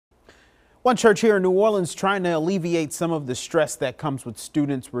One church here in New Orleans trying to alleviate some of the stress that comes with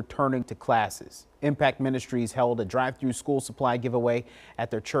students returning to classes. Impact Ministries held a drive-through school supply giveaway at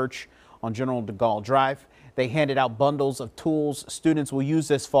their church on General de Gaulle Drive. They handed out bundles of tools students will use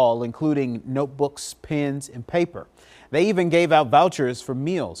this fall, including notebooks, pens, and paper. They even gave out vouchers for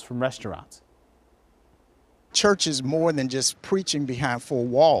meals from restaurants. Church is more than just preaching behind four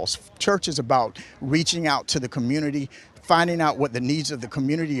walls. Church is about reaching out to the community, finding out what the needs of the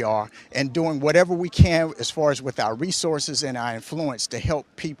community are, and doing whatever we can as far as with our resources and our influence to help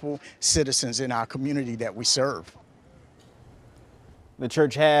people, citizens in our community that we serve. The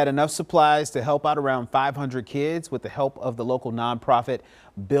church had enough supplies to help out around 500 kids with the help of the local nonprofit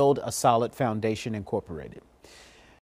Build a Solid Foundation Incorporated.